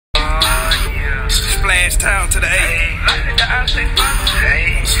Town to the A.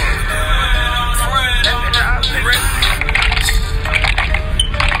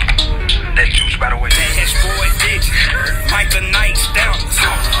 That juice, by the way. Dash boy ditch. Micah Knights down.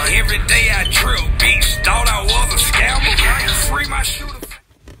 Every day I drill beats. Thought I was a scammer. Free my shooter.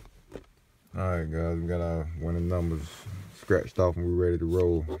 Alright guys, we got our winning numbers scratched off and we're ready to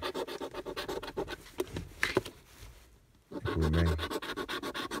roll. With me.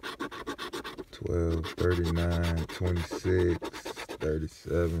 12, 39, 26,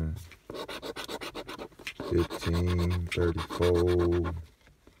 37, 15, 34,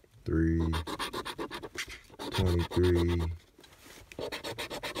 3, 23,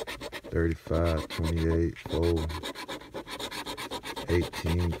 35, 28, 4,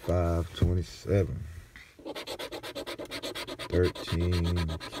 18, 5, 27,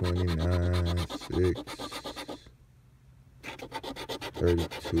 13, 29, 6,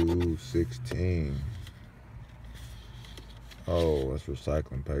 32, 16. Oh, that's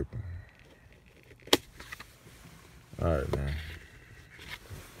recycling paper. Alright, man.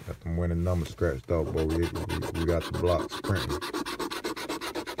 Got them winning numbers scratched off, but we got the blocks printing.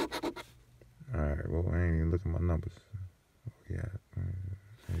 Alright, well, I ain't even looking at my numbers. We got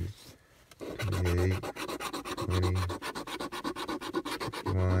 28, 20,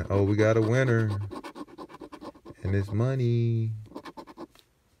 51. Oh, we got a winner. And it's money.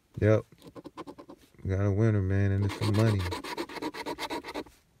 Yep. We got a winner, man, and it's some money.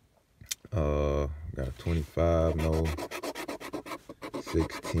 Got a 25, no.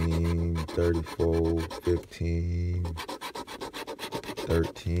 16, 34, 15,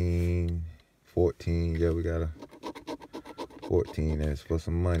 13, 14. Yeah, we got a 14. That's for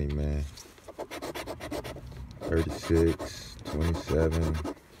some money, man. 36, 27,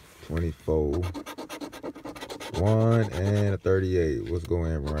 24, 1, and a 38. What's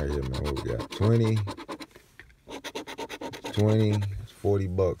going on right here, man? What we got? 20. 20. It's 40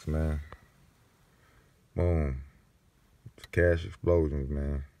 bucks, man. Boom. It's cash explosions,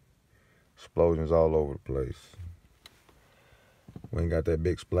 man. Explosions all over the place. We ain't got that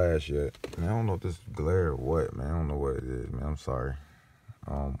big splash yet. Man, I don't know if this is glare or what, man. I don't know what it is, man. I'm sorry.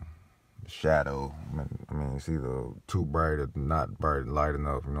 Shadow. I mean, it's either too bright or not bright, light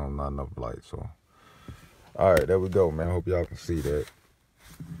enough, you know, not enough light, so. All right, there we go, man. I hope y'all can see that.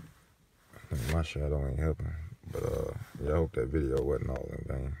 I think my shadow ain't helping, but yeah, I hope that video wasn't all in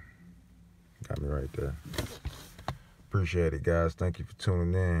vain. Got me right there. Appreciate it, guys. Thank you for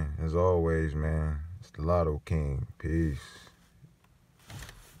tuning in. As always, man, it's the Lotto King. Peace.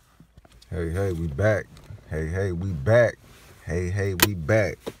 Hey, we back. Hey, we back. Hey, we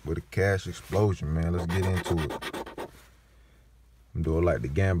back with a cash explosion, man. Let's get into it. I'm doing like the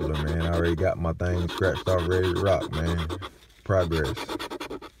gambler, man. I already got my thing scratched off, ready to rock, man. Progress.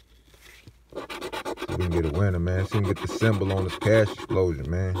 We can get a winner, man. See, we can get the symbol on this cash explosion,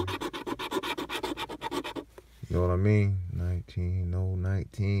 man. You know what I mean? 19, no,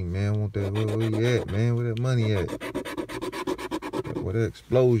 19, man. I want that, where you at, man? Where that money at? Where that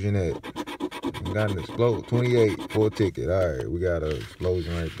explosion at? We got an explosion. 28 for a ticket. All right, we got an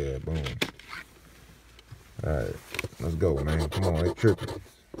explosion right there. Boom. All right, let's go, man. Come on, they tripping.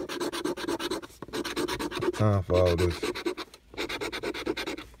 Time for all this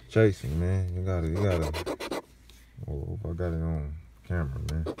chasing, man. You gotta. Oh, I got it on camera,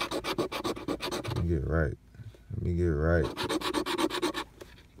 man. Let me get right.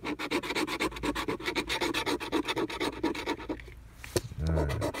 All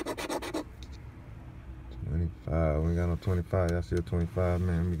right. 25. We ain't got no 25. Y'all see a 25,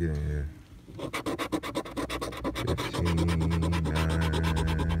 man? Let me get in here. 15, 9,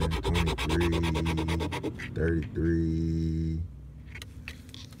 23, 33.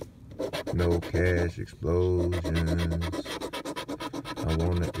 No cash explosions. I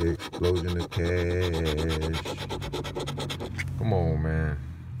want an explosion of cash. Come on, man.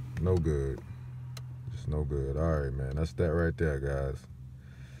 No good. Just no good. All right, man. That's that right there, guys.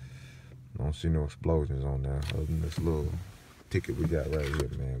 Don't see no explosions on there other than this little ticket we got right here,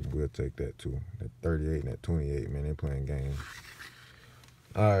 man. We'll take that too. That 38 and that 28, man. They playing games.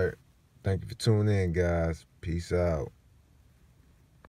 All right. Thank you for tuning in, guys. Peace out.